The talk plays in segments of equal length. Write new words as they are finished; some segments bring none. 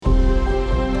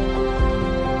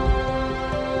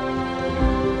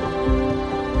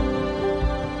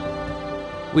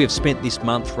We have spent this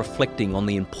month reflecting on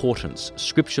the importance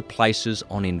Scripture places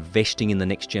on investing in the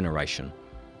next generation,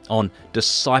 on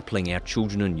discipling our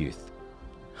children and youth.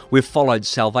 We've followed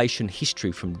salvation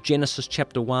history from Genesis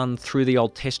chapter 1 through the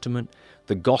Old Testament,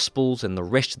 the Gospels and the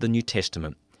rest of the New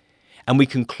Testament. And we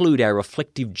conclude our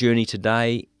reflective journey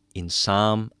today in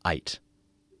Psalm 8.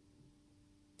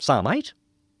 Psalm 8?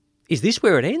 Is this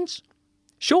where it ends?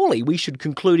 Surely we should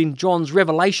conclude in John's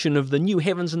revelation of the new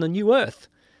heavens and the new earth.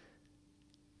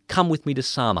 Come with me to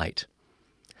Psalm 8,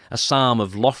 a psalm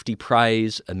of lofty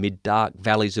praise amid dark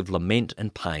valleys of lament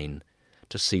and pain,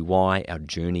 to see why our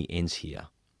journey ends here.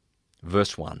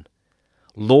 Verse 1,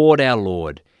 Lord our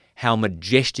Lord, how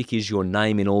majestic is your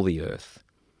name in all the earth.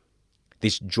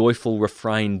 This joyful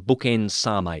refrain bookends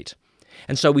Psalm 8,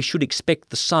 and so we should expect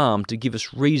the psalm to give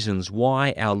us reasons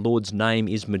why our Lord's name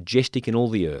is majestic in all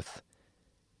the earth.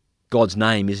 God's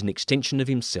name is an extension of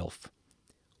himself.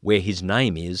 Where his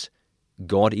name is,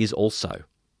 God is also,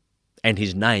 and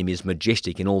his name is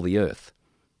majestic in all the earth.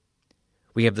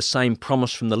 We have the same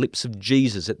promise from the lips of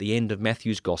Jesus at the end of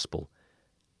Matthew's Gospel,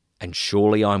 and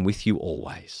surely I'm with you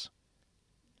always.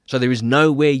 So there is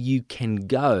nowhere you can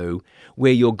go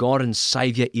where your God and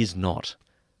Saviour is not.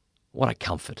 What a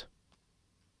comfort.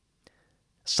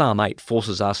 Psalm 8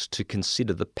 forces us to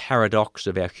consider the paradox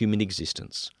of our human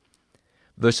existence.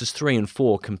 Verses 3 and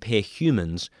 4 compare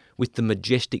humans with the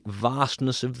majestic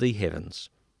vastness of the heavens.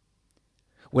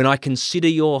 When I consider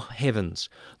your heavens,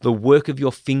 the work of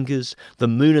your fingers, the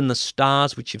moon and the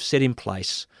stars which you've set in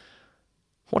place,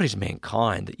 what is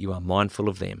mankind that you are mindful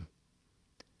of them?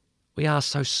 We are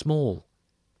so small,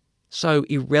 so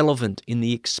irrelevant in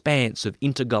the expanse of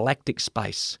intergalactic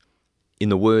space. In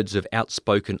the words of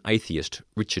outspoken atheist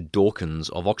Richard Dawkins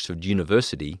of Oxford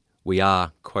University, we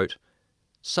are, quote,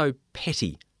 so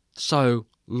petty, so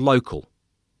local,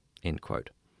 end quote.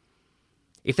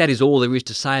 If that is all there is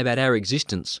to say about our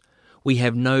existence, we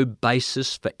have no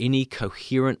basis for any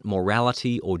coherent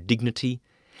morality or dignity,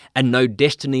 and no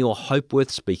destiny or hope worth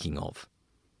speaking of.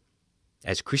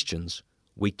 As Christians,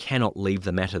 we cannot leave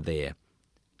the matter there,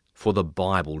 for the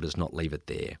Bible does not leave it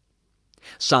there.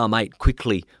 Psalm 8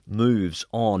 quickly moves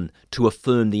on to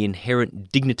affirm the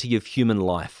inherent dignity of human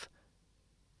life.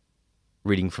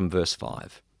 Reading from verse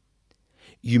 5.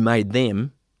 You made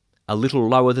them a little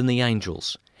lower than the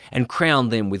angels, and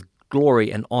crowned them with glory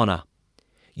and honour.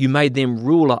 You made them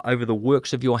ruler over the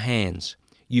works of your hands.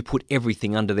 You put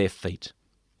everything under their feet.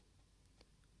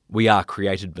 We are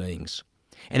created beings,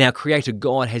 and our Creator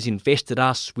God has invested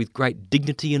us with great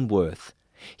dignity and worth,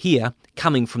 here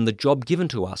coming from the job given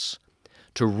to us,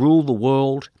 to rule the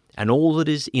world and all that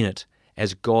is in it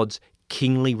as God's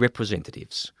kingly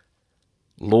representatives.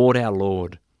 Lord our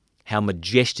Lord, how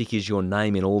majestic is your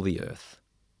name in all the earth.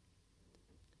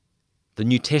 The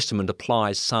New Testament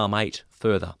applies Psalm 8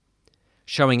 further,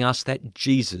 showing us that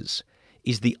Jesus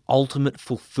is the ultimate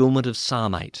fulfilment of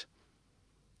Psalm 8.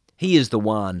 He is the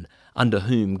one under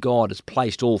whom God has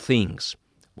placed all things.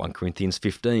 1 Corinthians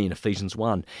 15, Ephesians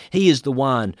 1. He is the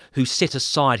one who set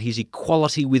aside his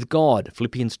equality with God,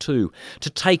 Philippians 2, to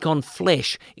take on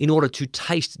flesh in order to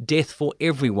taste death for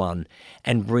everyone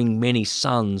and bring many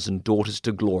sons and daughters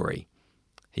to glory,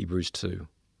 Hebrews 2.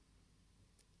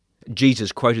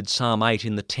 Jesus quoted Psalm 8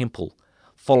 in the temple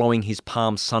following his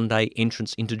Palm Sunday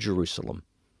entrance into Jerusalem.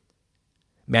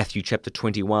 Matthew chapter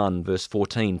 21 verse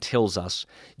 14 tells us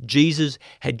Jesus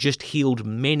had just healed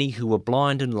many who were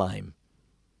blind and lame.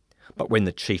 But when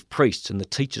the chief priests and the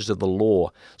teachers of the law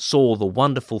saw the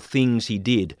wonderful things he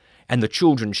did, and the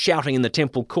children shouting in the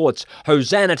temple courts,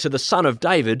 Hosanna to the Son of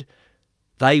David,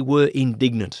 they were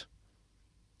indignant.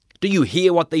 Do you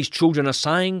hear what these children are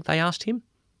saying? They asked him.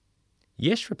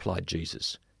 Yes, replied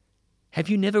Jesus. Have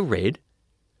you never read?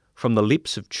 From the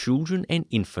lips of children and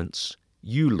infants,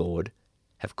 you, Lord,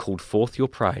 have called forth your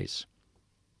praise.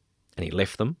 And he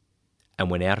left them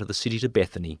and went out of the city to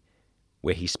Bethany,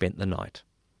 where he spent the night.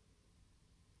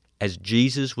 As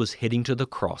Jesus was heading to the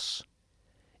cross,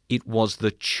 it was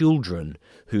the children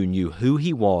who knew who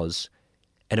he was,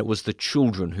 and it was the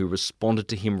children who responded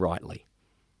to him rightly.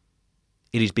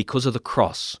 It is because of the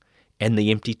cross and the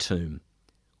empty tomb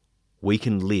we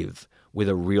can live with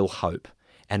a real hope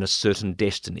and a certain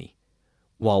destiny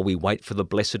while we wait for the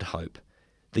blessed hope,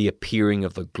 the appearing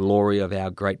of the glory of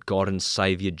our great God and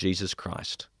Saviour Jesus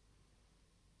Christ.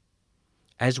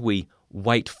 As we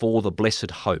wait for the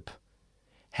blessed hope,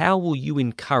 how will you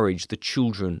encourage the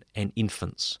children and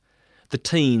infants, the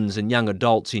teens and young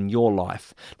adults in your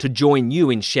life to join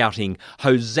you in shouting,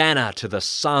 Hosanna to the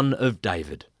Son of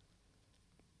David?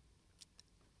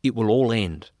 It will all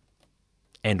end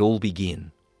and all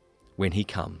begin when he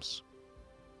comes.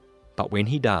 But when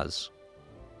he does,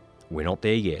 We're not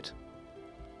there yet.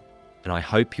 And I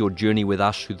hope your journey with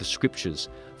us through the Scriptures,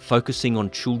 focusing on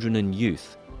children and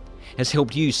youth, has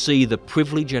helped you see the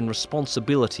privilege and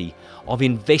responsibility of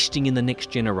investing in the next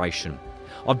generation,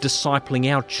 of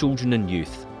discipling our children and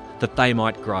youth, that they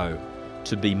might grow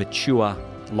to be mature,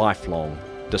 lifelong,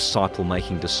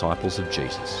 disciple-making disciples of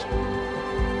Jesus.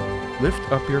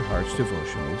 Lift Up Your Hearts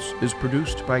devotionals is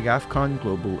produced by GAFCON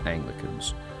Global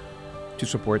Anglicans. To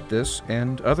support this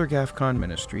and other GAFCON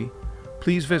ministry,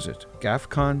 please visit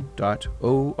gafcon.org.